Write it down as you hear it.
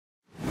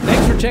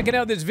checking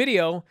out this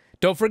video.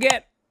 Don't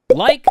forget,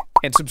 like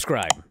and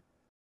subscribe.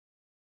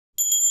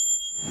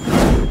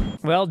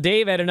 Well,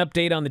 Dave had an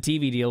update on the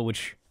TV deal,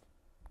 which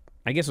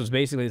I guess was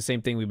basically the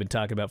same thing we've been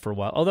talking about for a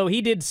while. Although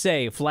he did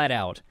say flat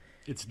out,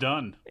 it's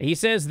done. He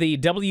says the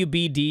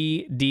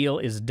WBD deal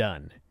is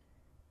done.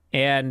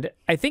 And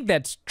I think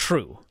that's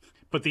true.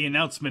 But the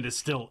announcement is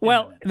still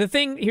well,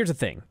 here's the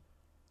thing.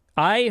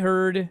 I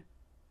heard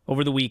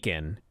over the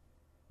weekend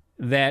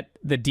that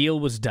the deal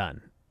was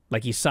done.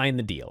 Like he signed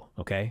the deal,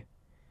 okay?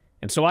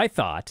 And so I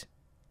thought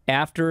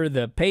after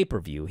the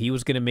pay-per-view, he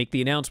was going to make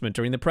the announcement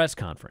during the press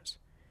conference.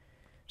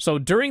 So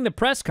during the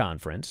press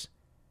conference,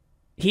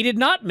 he did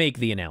not make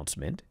the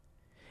announcement.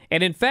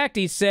 And in fact,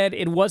 he said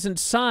it wasn't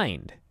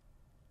signed.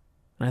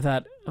 And I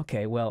thought,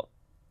 okay, well,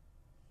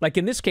 like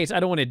in this case, I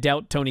don't want to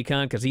doubt Tony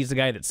Khan because he's the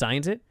guy that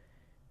signs it.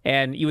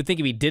 And you would think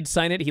if he did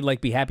sign it, he'd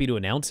like be happy to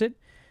announce it.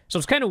 So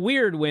it's kind of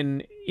weird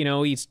when, you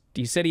know, he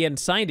said he hadn't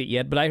signed it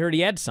yet, but I heard he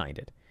had signed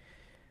it.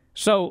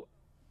 So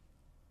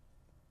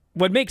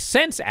what makes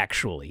sense,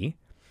 actually,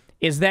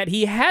 is that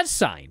he has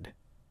signed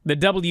the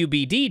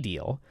WBD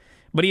deal,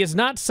 but he has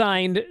not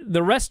signed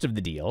the rest of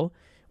the deal,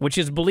 which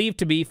is believed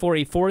to be for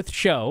a fourth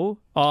show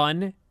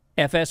on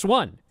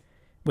FS1,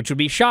 which would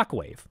be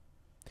Shockwave.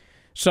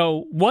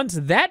 So once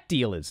that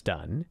deal is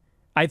done,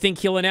 I think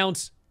he'll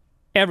announce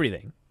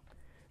everything.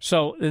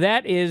 So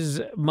that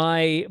is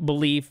my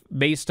belief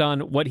based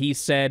on what he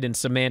said and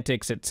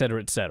semantics, et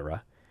cetera, et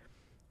cetera.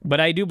 But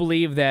I do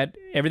believe that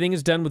everything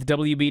is done with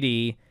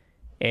WBD,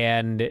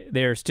 and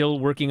they're still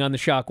working on the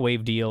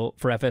Shockwave deal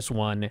for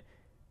FS1,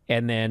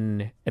 and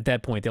then at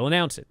that point they'll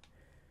announce it.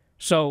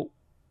 So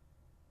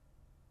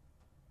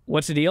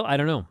what's the deal? I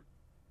don't know.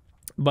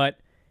 But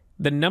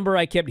the number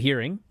I kept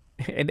hearing,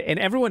 and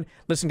everyone,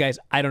 listen, guys,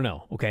 I don't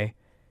know, okay?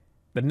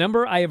 The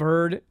number I have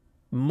heard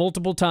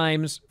multiple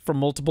times from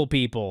multiple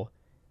people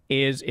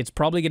is it's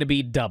probably going to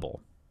be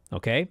double,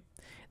 okay?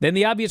 Then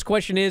the obvious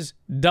question is,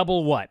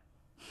 double what?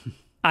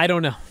 I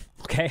don't know,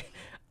 okay?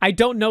 I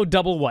don't know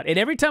double what. And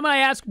every time I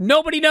ask,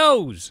 nobody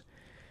knows.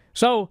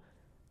 So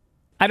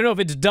I don't know if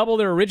it's double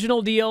their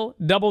original deal,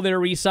 double their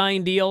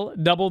re-signed deal,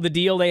 double the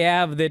deal they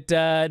have that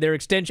their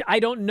extension. I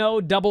don't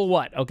know double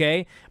what,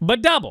 okay?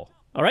 But double,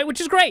 all right? Which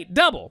is great,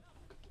 double.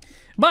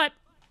 But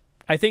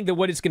I think that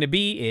what it's going to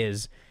be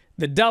is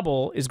the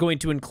double is going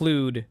to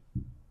include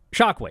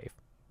Shockwave.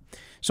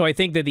 So I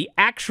think that the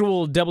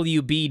actual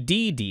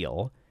WBD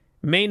deal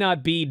may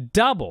not be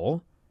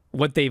double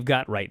what they've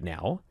got right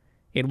now.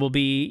 It will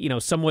be, you know,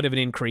 somewhat of an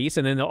increase,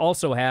 and then they'll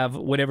also have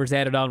whatever's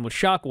added on with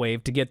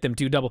Shockwave to get them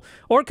to double.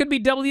 Or it could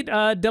be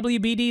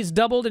WBD's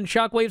doubled and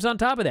Shockwave's on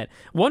top of that.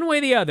 One way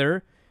or the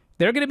other,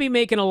 they're going to be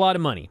making a lot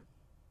of money.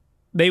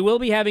 They will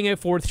be having a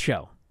fourth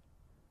show.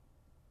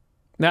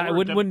 Now, it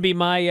wouldn't be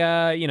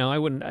my, you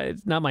know,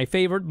 it's not my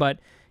favorite, but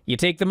you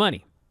take the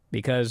money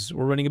because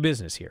we're running a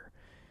business here.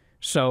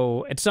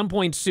 So at some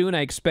point soon,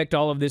 I expect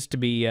all of this to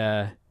be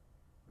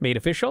made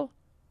official.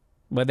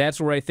 But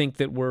that's where I think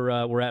that we're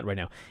at right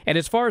now. And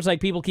as far as like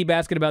people keep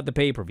asking about the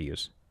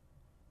pay-per-views,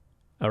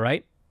 all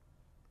right?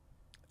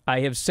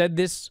 I have said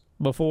this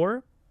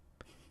before.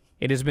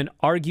 It has been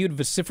argued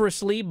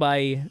vociferously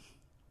by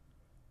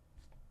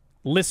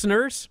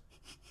listeners.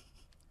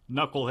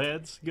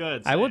 Knuckleheads?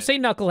 Good. I won't say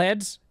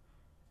knuckleheads,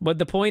 but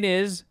the point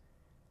is,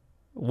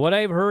 what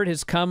I've heard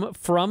has come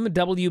from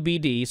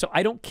WBD, so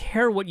I don't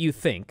care what you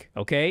think,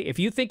 okay? If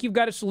you think you've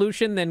got a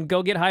solution, then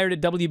go get hired at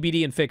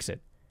WBD and fix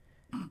it.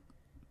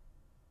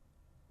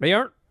 They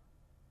aren't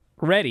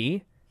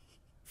ready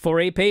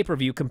for a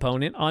pay-per-view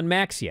component on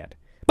Max yet.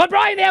 But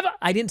Brian, they have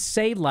I didn't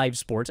say live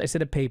sports, I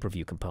said a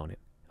pay-per-view component,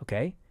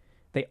 okay?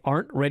 They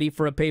aren't ready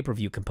for a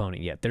pay-per-view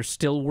component yet. They're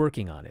still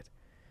working on it.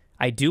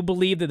 I do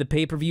believe that the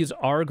pay-per-views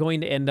are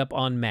going to end up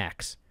on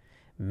Max.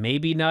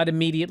 Maybe not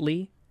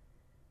immediately.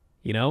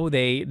 You know,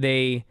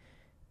 it's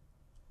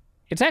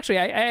actually,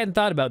 I hadn't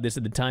thought about this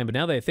at the time, but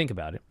now that I think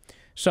about it.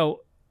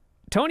 So,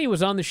 Tony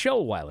was on the show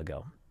a while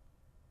ago.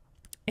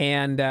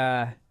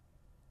 And,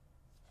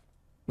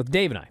 with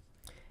Dave and I.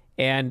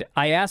 And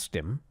I asked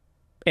him,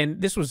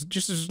 and this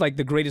was like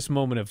the greatest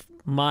moment of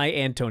my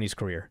and Tony's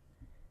career.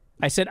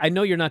 I said, I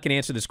know you're not going to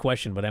answer this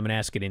question, but I'm going to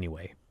ask it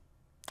anyway.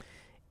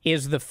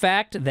 Is the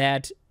fact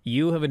that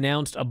you have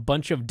announced a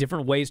bunch of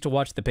different ways to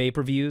watch the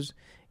pay-per-views,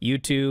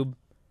 YouTube,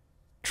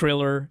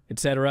 Triller,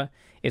 etc.,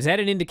 is that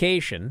an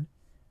indication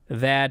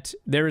that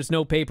there is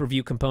no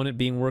pay-per-view component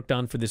being worked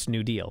on for this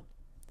new deal?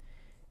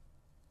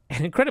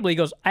 And incredibly, he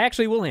goes, I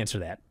actually will answer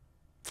that.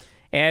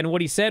 And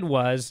what he said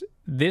was,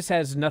 this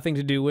has nothing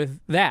to do with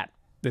that.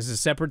 This is a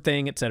separate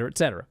thing, etc.,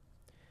 etc.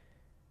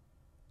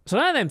 So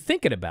now that I'm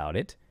thinking about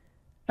it,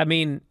 I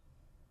mean,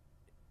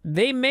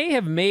 they may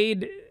have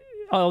made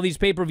all these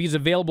pay-per-views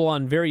available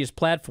on various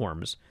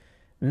platforms,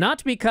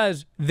 not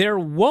because there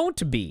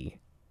won't be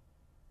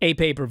a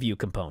pay-per-view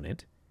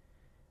component,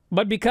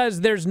 but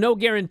because there's no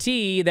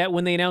guarantee that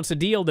when they announce a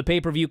deal, the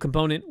pay-per-view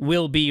component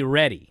will be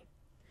ready.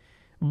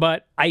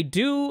 But I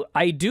do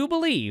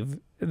believe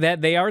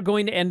that they are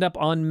going to end up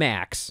on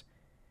Max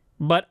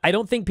But I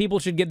don't think people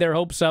should get their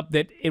hopes up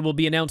that it will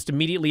be announced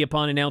immediately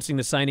upon announcing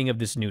the signing of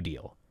this new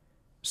deal.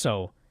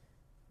 So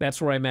that's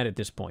where I'm at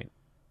this point.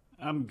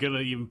 I'm going to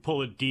even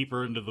pull it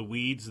deeper into the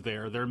weeds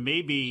there. There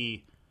may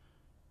be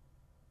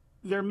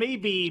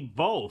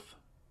both,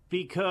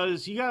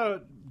 because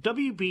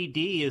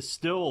WBD is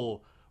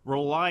still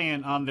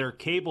reliant on their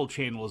cable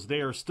channels.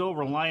 They are still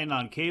reliant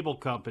on cable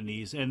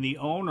companies, and the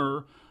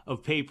owner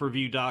of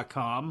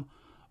payperview.com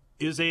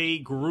is a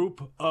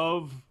group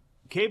of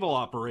cable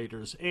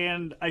operators.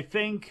 And I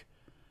think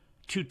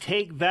to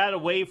take that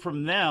away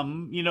from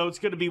them, it's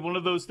going to be one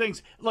of those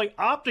things. Like,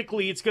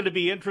 optically, it's going to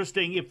be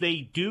interesting if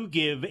they do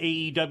give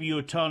AEW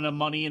a ton of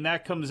money, and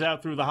that comes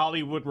out through the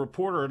Hollywood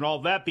Reporter and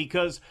all that,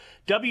 because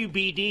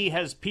WBD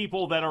has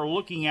people that are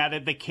looking at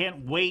it that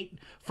can't wait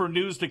for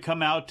news to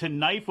come out to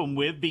knife them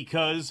with,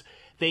 because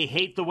they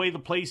hate the way the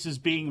place is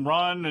being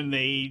run, and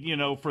they,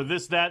 for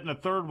this, that, and the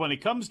third when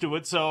it comes to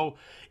it. So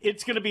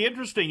it's going to be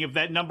interesting if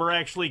that number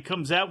actually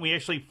comes out and we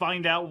actually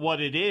find out what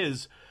it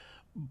is.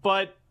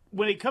 But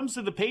when it comes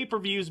to the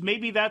pay-per-views,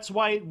 maybe that's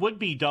why it would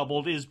be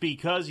doubled, is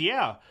because,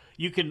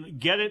 you can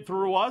get it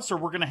through us, or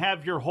we're going to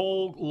have your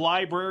whole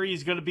library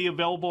is going to be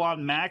available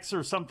on Max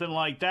or something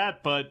like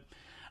that. But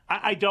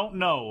I don't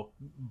know.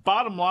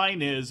 Bottom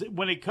line is,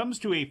 when it comes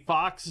to a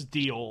Fox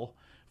deal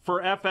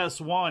for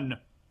FS1,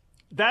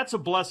 that's a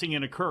blessing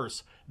and a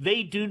curse.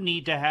 They do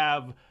need to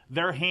have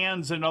their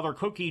hands in other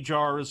cookie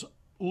jars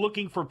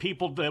looking for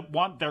people that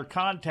want their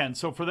content.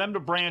 So for them to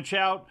branch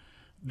out,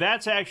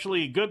 that's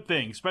actually a good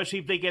thing, especially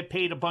if they get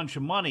paid a bunch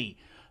of money.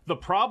 The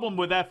problem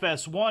with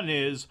FS1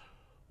 is,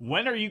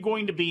 when are you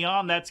going to be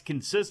on that's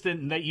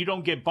consistent and that you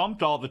don't get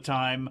bumped all the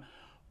time?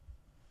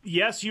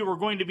 Yes, you are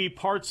going to be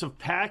parts of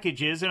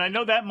packages, and I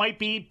know that might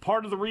be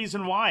part of the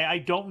reason why. I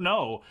don't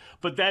know.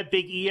 But that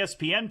big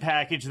ESPN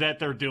package that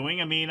they're doing,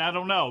 I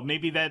don't know.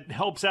 Maybe that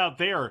helps out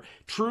there.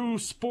 True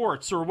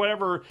Sports, or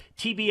whatever,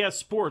 TBS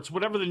Sports,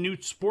 whatever the new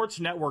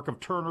sports network of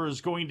Turner is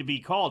going to be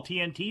called,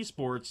 TNT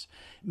Sports,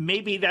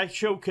 maybe that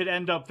show could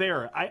end up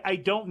there. I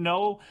don't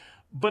know.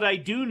 But I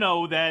do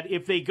know that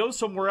if they go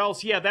somewhere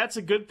else, that's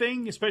a good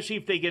thing, especially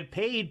if they get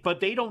paid, but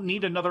they don't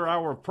need another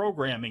hour of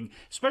programming,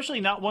 especially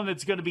not one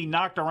that's going to be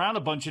knocked around a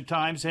bunch of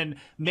times and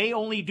may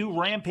only do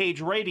Rampage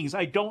ratings.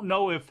 I don't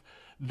know if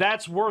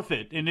that's worth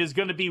it and is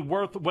going to be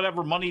worth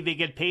whatever money they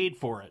get paid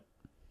for it.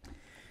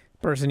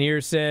 Person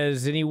here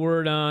says, any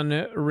word on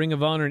Ring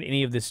of Honor in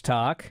any of this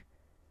talk?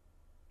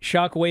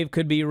 Shockwave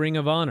could be Ring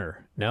of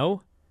Honor.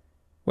 No?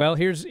 Well,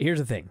 here's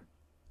the thing.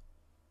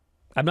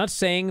 I'm not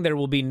saying there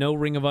will be no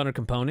Ring of Honor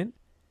component,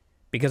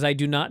 because I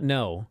do not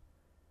know.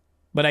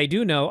 But I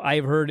do know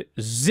I've heard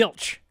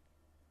zilch.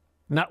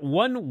 Not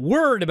one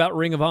word about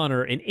Ring of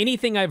Honor in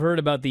anything I've heard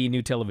about the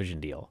new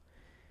television deal.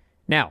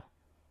 Now,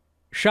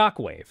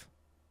 Shockwave.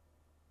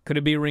 Could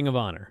it be Ring of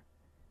Honor?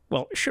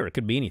 Well, sure, it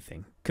could be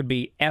anything. Could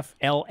be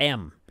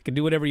FLM. It can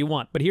do whatever you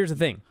want. But here's the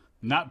thing.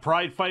 Not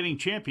Pride Fighting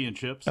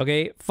Championships.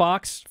 Okay,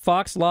 Fox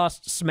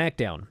lost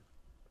SmackDown.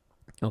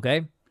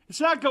 Okay? It's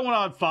not going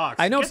on Fox.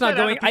 I know it's not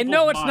going. I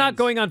know it's not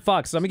going on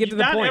Fox. So let me get to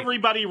the point. Not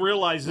everybody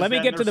realizes that. Let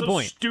me get to the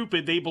point.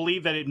 Stupid. They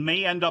believe that it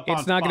may end up on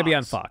Fox. It's not going to be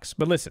on Fox.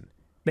 But listen,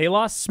 they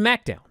lost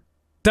SmackDown,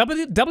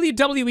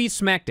 WWE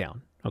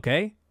SmackDown.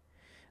 Okay,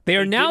 they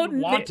didn't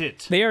want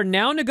it. They are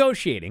now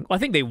negotiating. Well, I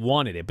think they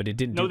wanted it, but it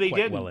didn't do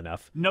quite well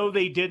enough. No,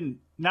 they didn't.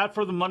 Not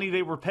for the money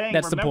they were paying.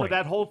 That's the point. Remember,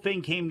 that whole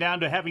thing came down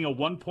to having a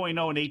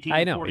 1.0 and 18.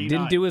 I know it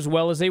didn't do as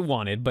well as they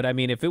wanted, but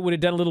if it would have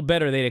done a little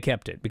better, they'd have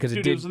kept it, because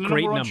it did it was the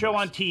great number one numbers. show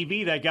on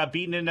TV that got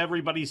beaten in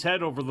everybody's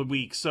head over the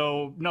week.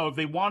 So no, if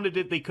they wanted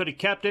it, they could have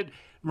kept it.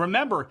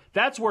 Remember,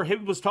 that's where he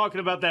was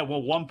talking about that.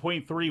 Well,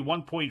 1.3,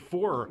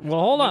 1.4. Well,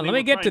 hold on. Let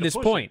me get to this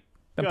point.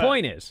 The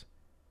point is,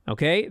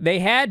 okay, they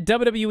had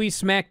WWE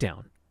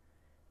SmackDown.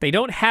 They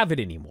don't have it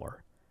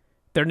anymore.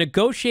 They're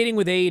negotiating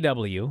with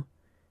AEW.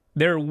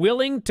 They're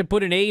willing to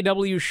put an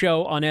AEW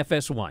show on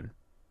FS1.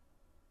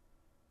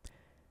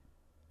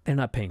 They're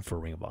not paying for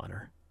Ring of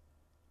Honor.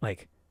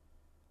 Like,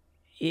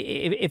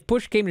 if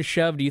push came to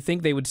shove, do you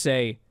think they would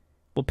say,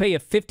 we'll pay you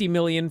 $50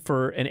 million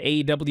for an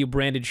AEW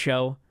branded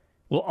show.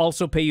 We'll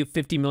also pay you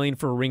 $50 million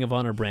for a Ring of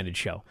Honor branded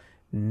show.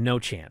 No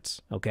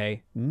chance,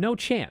 okay? No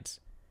chance.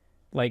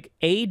 Like,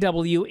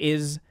 AEW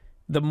is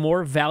the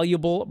more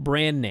valuable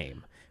brand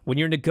name. When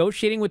you're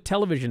negotiating with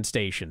television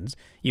stations,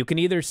 you can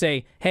either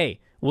say, hey,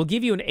 we'll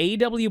give you an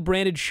AEW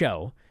branded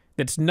show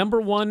that's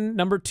number 1,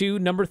 number 2,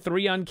 number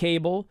 3 on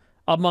cable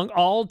among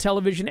all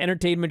television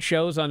entertainment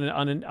shows on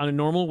a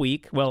normal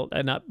week. Well,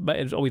 but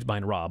it's always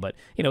behind Raw, but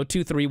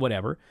 2, 3,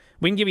 whatever.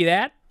 We can give you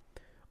that,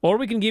 or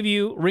we can give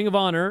you Ring of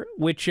Honor,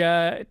 which we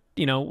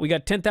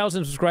got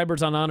 10,000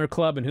 subscribers on Honor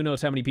Club, and who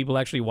knows how many people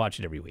actually watch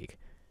it every week.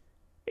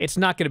 It's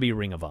not going to be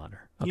Ring of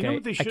Honor.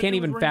 Okay, I can't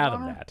even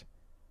fathom that.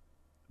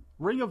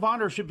 Ring of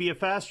Honor should be a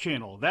fast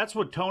channel. That's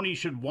what Tony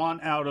should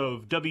want out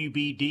of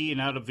WBD and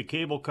out of the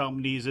cable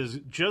companies, is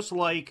just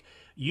like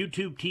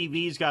YouTube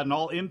TV's got an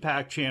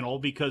all-impact channel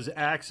because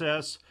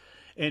Access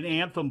and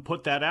Anthem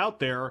put that out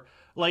there.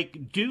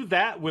 Like, do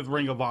that with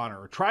Ring of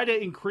Honor. Try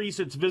to increase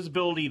its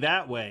visibility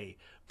that way.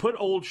 put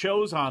old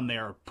shows on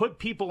there. Put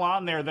people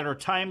on there that are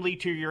timely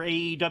to your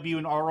AEW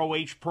and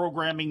ROH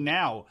programming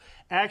now.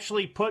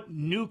 Actually put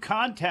new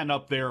content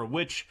up there,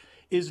 which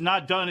is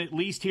not done, at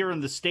least here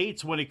in the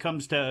States, when it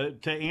comes to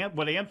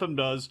what Anthem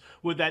does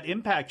with that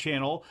Impact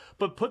channel.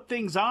 But put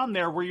things on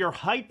there where you're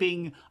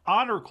hyping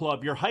Honor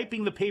Club, you're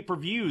hyping the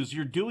pay-per-views,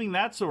 you're doing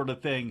that sort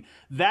of thing.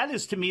 That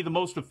is, to me, the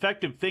most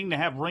effective thing to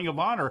have Ring of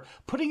Honor.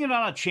 Putting it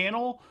on a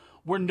channel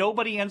where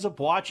nobody ends up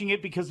watching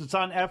it because it's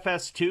on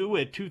FS2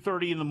 at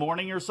 2:30 in the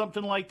morning or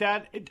something like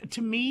that,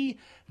 to me,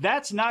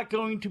 that's not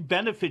going to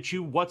benefit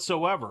you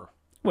whatsoever.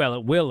 Well,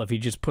 it will if you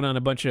just put on a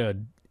bunch of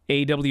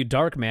AEW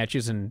dark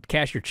matches and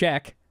cash your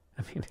check.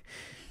 I mean,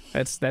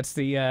 that's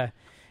the...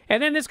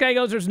 And then this guy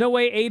goes, there's no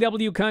way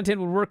AEW content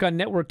would work on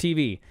network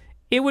TV.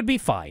 It would be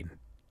fine.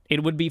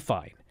 It would be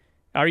fine.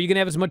 Are you going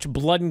to have as much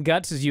blood and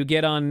guts as you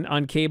get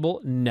on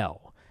cable?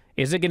 No.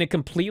 Is it going to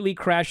completely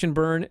crash and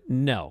burn?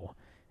 No.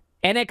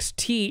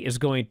 NXT is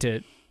going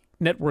to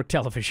network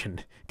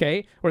television,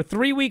 okay? We're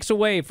 3 weeks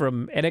away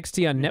from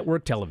NXT on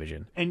network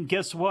television. And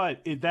guess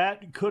what?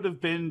 That could have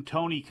been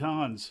Tony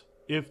Khan's.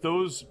 If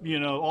those,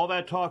 all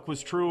that talk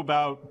was true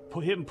about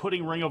him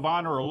putting Ring of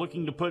Honor or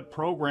looking to put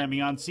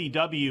programming on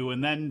CW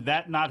and then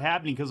that not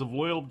happening because of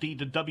loyalty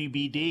to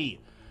WBD.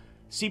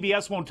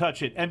 CBS won't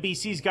touch it.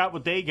 NBC's got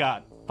what they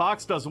got.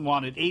 Fox doesn't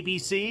want it.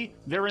 ABC,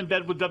 they're in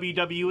bed with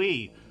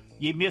WWE.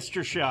 You missed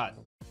your shot.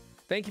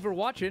 Thank you for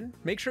watching.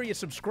 Make sure you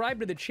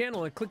subscribe to the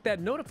channel and click that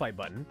notify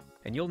button,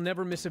 and you'll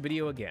never miss a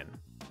video again.